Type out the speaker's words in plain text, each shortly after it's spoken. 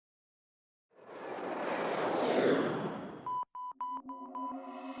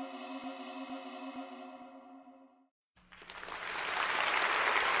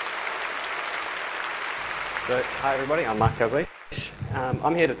So, hi everybody, I'm Mark Dalgleish.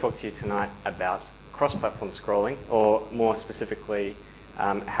 I'm here to talk to you tonight about cross-platform scrolling, or more specifically,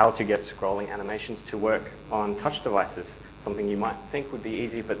 how to get scrolling animations to work on touch devices. Something you might think would be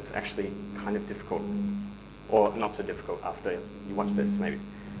easy, but it's actually kind of difficult, or not so difficult after you watch this maybe.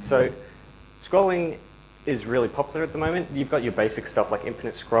 So, scrolling is really popular at the moment. You've got your basic stuff like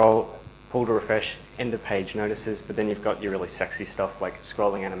infinite scroll, pull to refresh, end of page notices, but then you've got your really sexy stuff like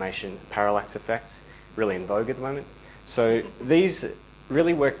scrolling animation, parallax effects, really in vogue at the moment. So these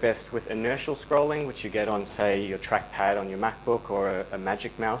really work best with inertial scrolling, which you get on, say, your trackpad on your MacBook or a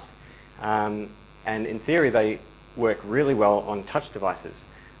Magic Mouse. And in theory, they work really well on touch devices.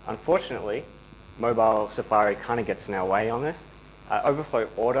 Unfortunately, mobile Safari kind of gets in our way on this. Overflow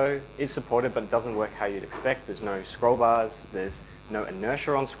Auto is supported, but it doesn't work how you'd expect. There's no scroll bars, there's no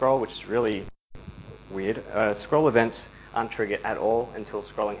inertia on scroll, which is really weird. Scroll events aren't triggered at all until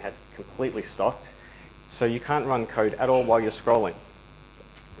scrolling has completely stopped. So you can't run code at all while you're scrolling,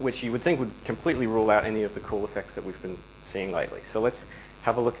 which you would think would completely rule out any of the cool effects that we've been seeing lately. So let's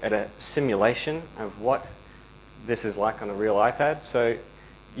have a look at a simulation of what this is like on a real iPad. So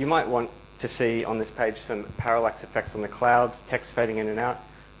you might want to see on this page some parallax effects on the clouds, text fading in and out,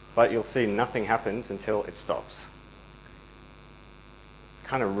 but you'll see nothing happens until it stops.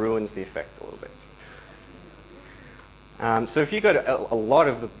 Kind of ruins the effect a little bit. So if you go to a lot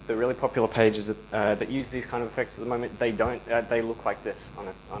of the really popular pages that use these kind of effects at the moment, they don't. They look like this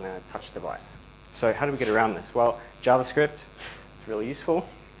on a touch device. So how do we get around this? Well, JavaScript is really useful,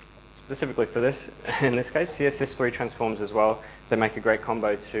 specifically for this. In this case, CSS3 transforms as well. They make a great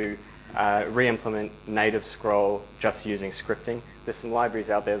combo to re-implement native scroll just using scripting. There's some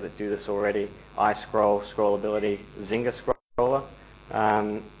libraries out there that do this already. iScroll, Scrollability, Zynga Scroller.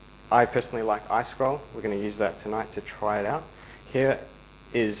 I personally like iScroll. We're going to use that tonight to try it out. Here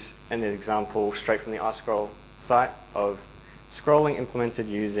is an example straight from the iScroll site of scrolling implemented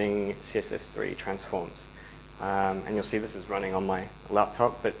using CSS3 transforms. And you'll see this is running on my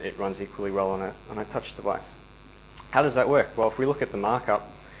laptop, but it runs equally well on a touch device. How does that work? Well, if we look at the markup,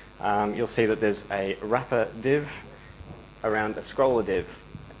 you'll see that there's a wrapper div around a scroller div.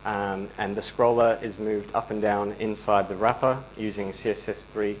 And the scroller is moved up and down inside the wrapper using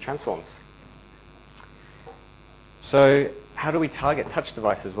CSS3 transforms. So how do we target touch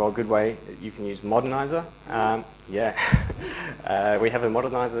devices? Well, a good way, you can use Modernizer. We have a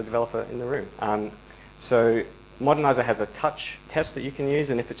Modernizer developer in the room. So Modernizer has a touch test that you can use,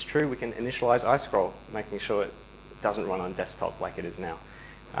 and if it's true, we can initialize iScroll, making sure it doesn't run on desktop like it is now.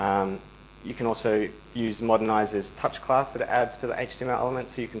 You can also use Modernizer's touch class that it adds to the HTML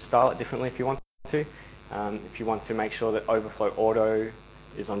element, so you can style it differently if you want to. If you want to make sure that Overflow Auto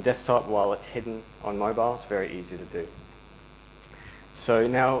is on desktop while it's hidden on mobile, it's very easy to do. So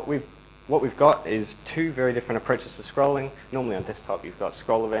now what we've got is two very different approaches to scrolling. Normally on desktop you've got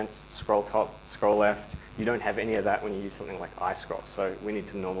scroll events, scroll top, scroll left. You don't have any of that when you use something like iScroll, so we need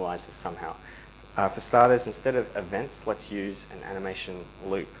to normalize this somehow. For starters, instead of events, let's use an animation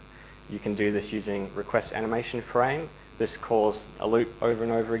loop. You can do this using request animation frame. This calls a loop over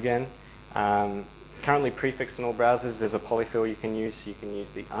and over again. Currently prefixed in all browsers, there's a polyfill you can use. You can use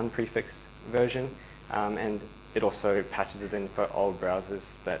the unprefixed version, and it also patches it in for old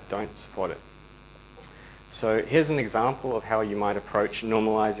browsers that don't support it. So here's an example of how you might approach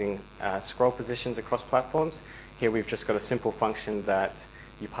normalizing scroll positions across platforms. Here we've just got a simple function that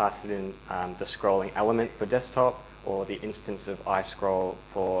you pass it in the scrolling element for desktop, or the instance of iScroll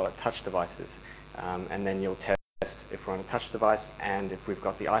for touch devices. And then you'll test if we're on a touch device, and if we've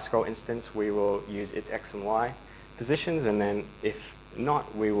got the iScroll instance, we will use its X and Y positions, and then if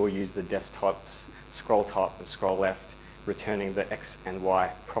not, we will use the desktop's scroll top and scroll left, returning the X and Y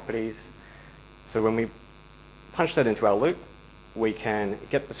properties. So when we punch that into our loop, we can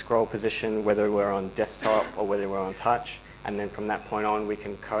get the scroll position whether we're on desktop or whether we're on touch, and then from that point on we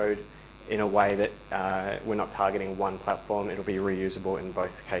can code in a way that we're not targeting one platform. It'll be reusable in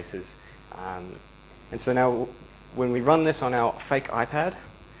both cases. And so now when we run this on our fake iPad,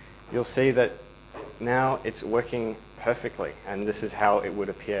 you'll see that now it's working perfectly, and this is how it would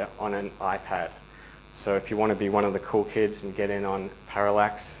appear on an iPad. So if you want to be one of the cool kids and get in on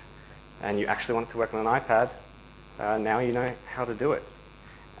parallax and you actually want it to work on an iPad, now you know how to do it.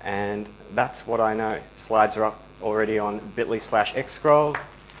 And that's what I know. Slides are up already on bit.ly/xscroll.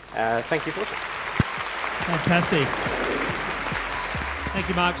 Thank you for watching. Fantastic. Thank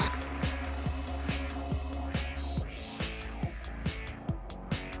you, Mark.